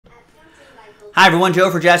Hi everyone, Joe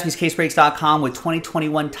for jaspyscasebreaks.com with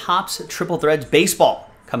 2021 Topps Triple Threads Baseball.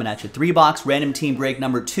 Coming at you, 3-box random team break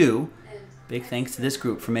number 2. Big thanks to this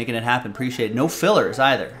group for making it happen. Appreciate it. No fillers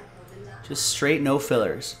either. Just straight no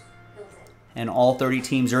fillers. And all 30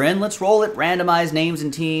 teams are in. Let's roll it. Randomize names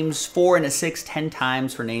and teams. 4 and a 6, 10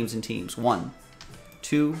 times for names and teams. 1,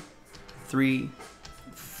 2, 3,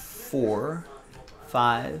 4,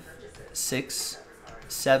 5, 6,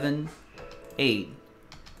 7, 8,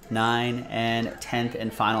 9, and 10th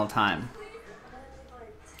and final time.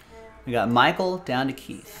 We got Michael down to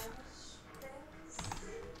Keith.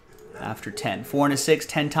 After 10. 4 and a 6,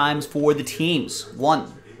 10 times for the teams.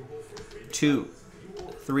 1, 2,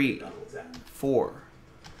 3, 4,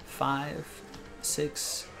 5,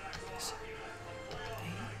 6, 7,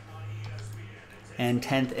 8, and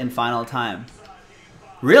 10th and final time.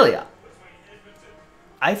 Really?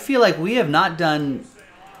 I feel like we have not done,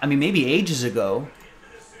 I mean, maybe ages ago,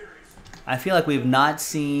 I feel like we have not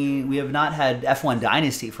had F1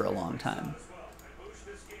 Dynasty for a long time.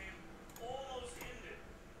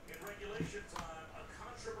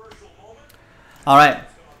 All right.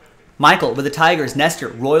 Michael with the Tigers, Nestor,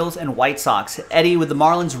 Royals, and White Sox. Eddie with the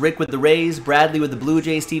Marlins, Rick with the Rays, Bradley with the Blue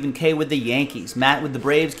Jays, Stephen K with the Yankees, Matt with the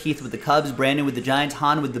Braves, Keith with the Cubs, Brandon with the Giants,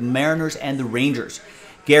 Han with the Mariners and the Rangers,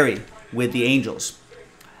 Gary with the Angels,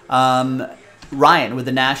 Ryan with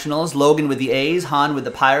the Nationals, Logan with the A's, Han with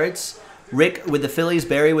the Pirates, Rick with the Phillies,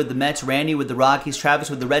 Barry with the Mets, Randy with the Rockies, Travis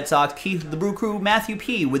with the Red Sox, Keith with the Brew Crew, Matthew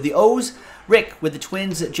P with the O's, Rick with the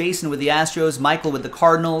Twins, Jason with the Astros, Michael with the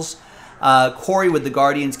Cardinals, Corey with the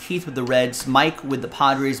Guardians, Keith with the Reds, Mike with the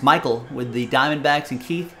Padres, Michael with the Diamondbacks, and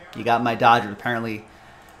Keith, you got my Dodgers. Apparently,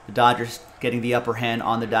 the Dodgers getting the upper hand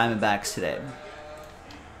on the Diamondbacks today.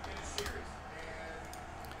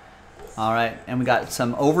 All right, and we got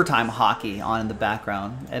some overtime hockey on in the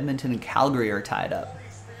background. Edmonton and Calgary are tied up.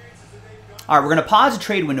 All right, we're going to pause the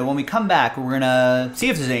trade window. When we come back, we're going to see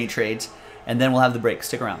if there's any trades, and then we'll have the break.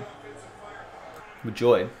 Stick around. With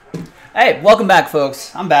joy. Hey, welcome back,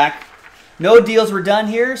 folks. I'm back. No deals were done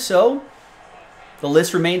here, so the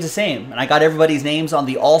list remains the same. And I got everybody's names on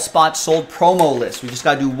the all spots sold promo list. We just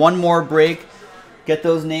got to do one more break, get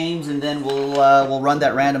those names, and then we'll run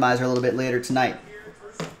that randomizer a little bit later tonight.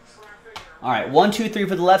 All right, 1, 2, 3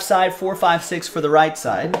 for the left side, 4, 5, 6 for the right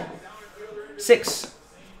side. 6.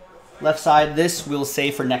 Left side, this we'll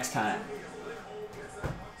save for next time.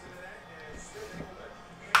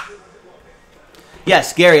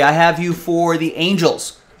 Yes, Gary, I have you for the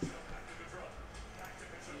Angels.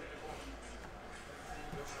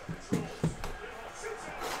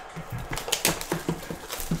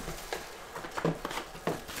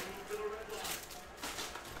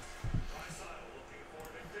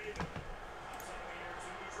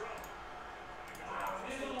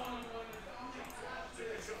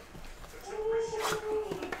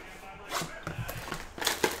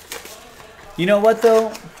 You know what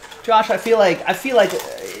though, Josh? I feel like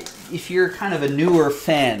if you're kind of a newer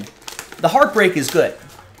fan, the heartbreak is good.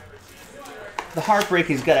 The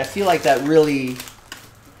heartbreak is good. I feel like that really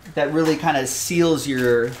kind of seals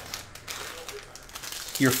your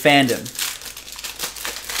fandom,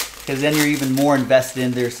 because then you're even more invested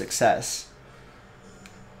in their success.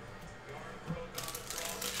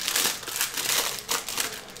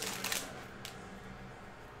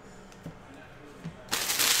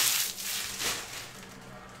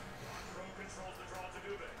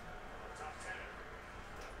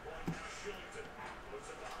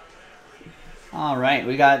 All right,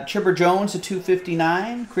 we got Chipper Jones to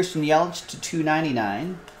 259, Christian Yelich to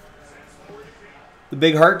 299, the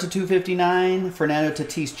Big Heart to 259, Fernando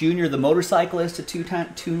Tatis Jr., the motorcyclist to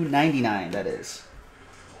 299, that is.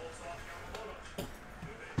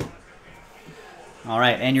 All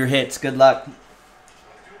right, and your hits, good luck.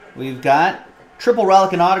 We've got Triple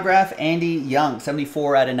Relic and Autograph, Andy Young,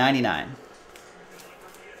 74 out of 99.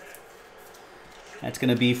 That's going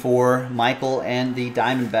to be for Michael and the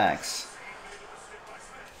Diamondbacks.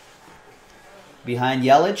 Behind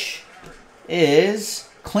Yelich is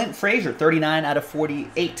Clint Frazier, 39 out of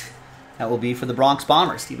 48. That will be for the Bronx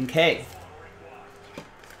Bombers, Stephen K.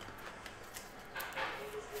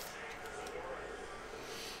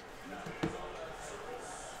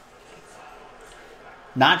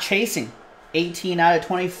 Not chasing, 18 out of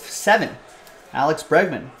 27. Alex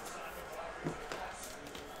Bregman.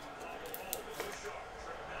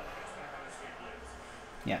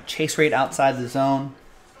 Yeah, chase rate outside the zone.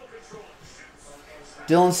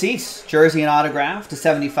 Dylan Cease, jersey and autograph to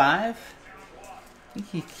 75. I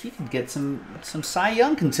think he could get some Cy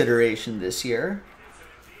Young consideration this year.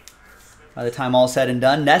 By the time all said and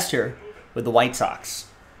done, Nestor with the White Sox.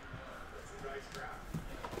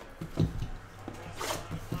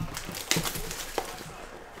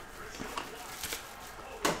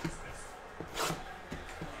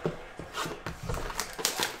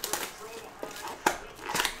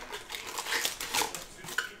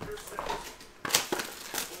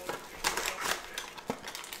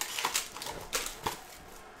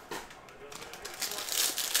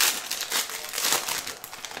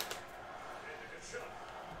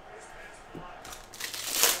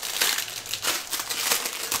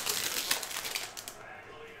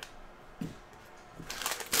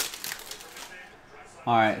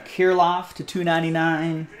 All right, Kirilloff to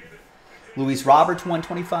 299. Luis Robert to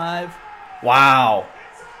 125. Wow.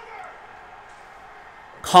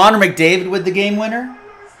 Connor McDavid with the game winner.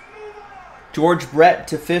 George Brett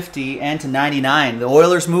to 50 and to 99. The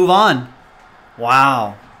Oilers move on.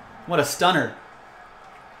 Wow. What a stunner.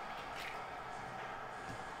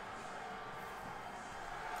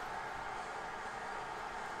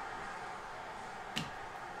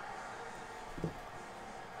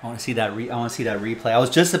 I want to see that. I want to see that replay. I was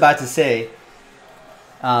just about to say,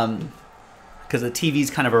 because the TV's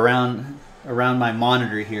kind of around my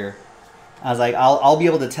monitor here. I was like, I'll be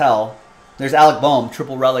able to tell. There's Alec Boehm,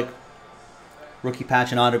 triple relic, rookie patch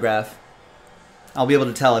and autograph. I'll be able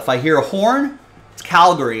to tell if I hear a horn, it's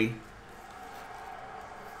Calgary,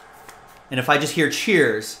 and if I just hear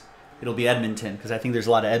cheers, it'll be Edmonton, because I think there's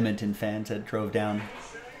a lot of Edmonton fans that drove down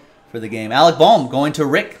for the game. Alec Boehm going to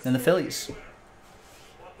Rick and the Phillies.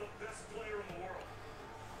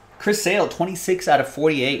 Chris Sale, 26 out of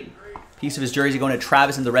 48. Piece of his jersey going to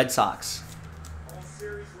Travis and the Red Sox.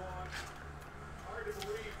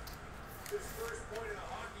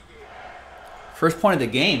 First point of the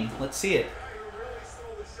game. Let's see it.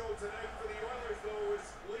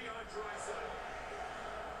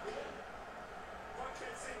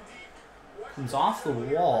 Comes off the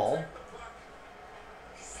wall.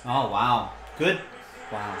 Oh, wow. Good.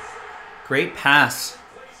 Wow. Great pass.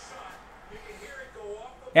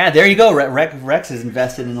 Yeah, there you go. Rex is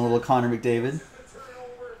invested in a little Connor McDavid.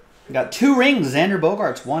 We got 2 rings. Xander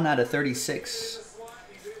Bogaerts, 1 out of 36.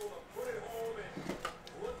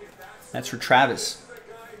 That's for Travis.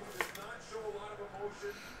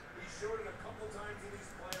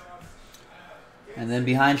 And then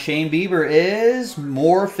behind Shane Bieber is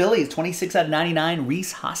more Phillies. 26 out of 99.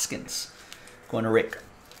 Rhys Hoskins going to Rick.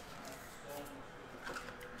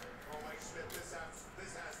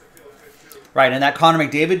 Right, and that Connor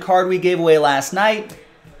McDavid card we gave away last night.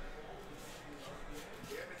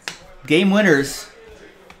 Game winners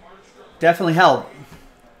definitely help.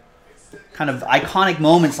 Kind of iconic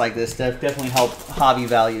moments like this definitely help hobby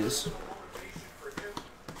values.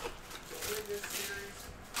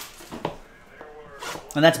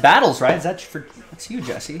 And that's Battles, right? That's you,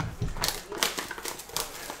 Jesse.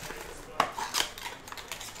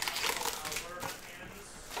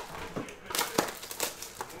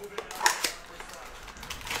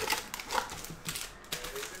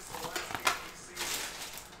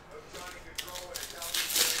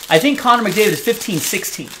 I think Connor McDavid is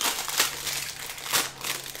 15-16.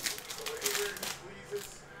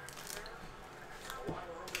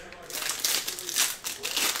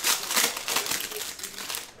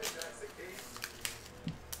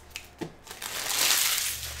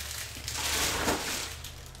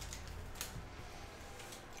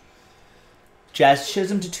 Jazz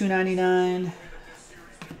Chisholm to 299.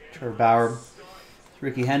 Trevor Bauer,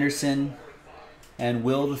 Ricky Henderson, and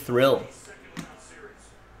Will the Thrill.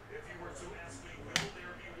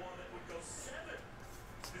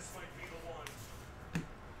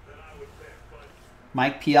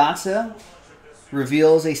 Mike Piazza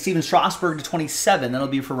reveals a Steven Strasburg to 27. That'll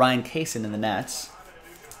be for Ryan Kaysen in the Nets.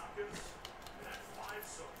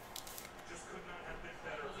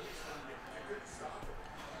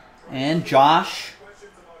 And Josh,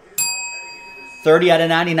 30 out of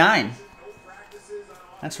 99.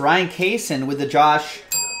 That's Ryan Kaysen with the Josh.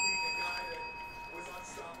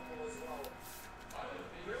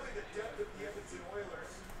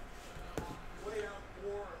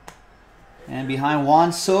 And behind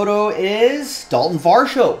Juan Soto is Dalton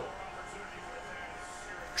Varsho.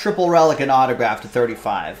 Triple relic and autograph to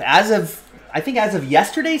 35. I think as of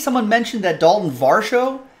yesterday, someone mentioned that Dalton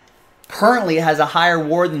Varsho currently has a higher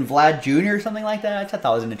WAR than Vlad Jr. or something like that. I thought that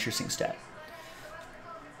was an interesting stat.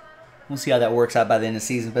 We'll see how that works out by the end of the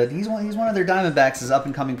season. But he's one of their Diamondbacks'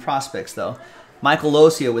 up-and-coming prospects, though. Michael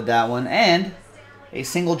Losia with that one. And a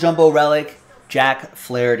single jumbo relic, Jack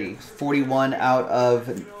Flaherty. 41 out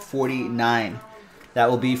of 49. That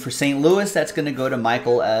will be for St. Louis. That's going to go to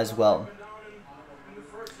Michael as well.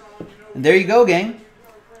 And there you go, gang.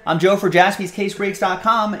 I'm Joe for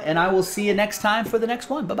JaspysCaseBreaks.com, and I will see you next time for the next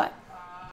one. Bye-bye.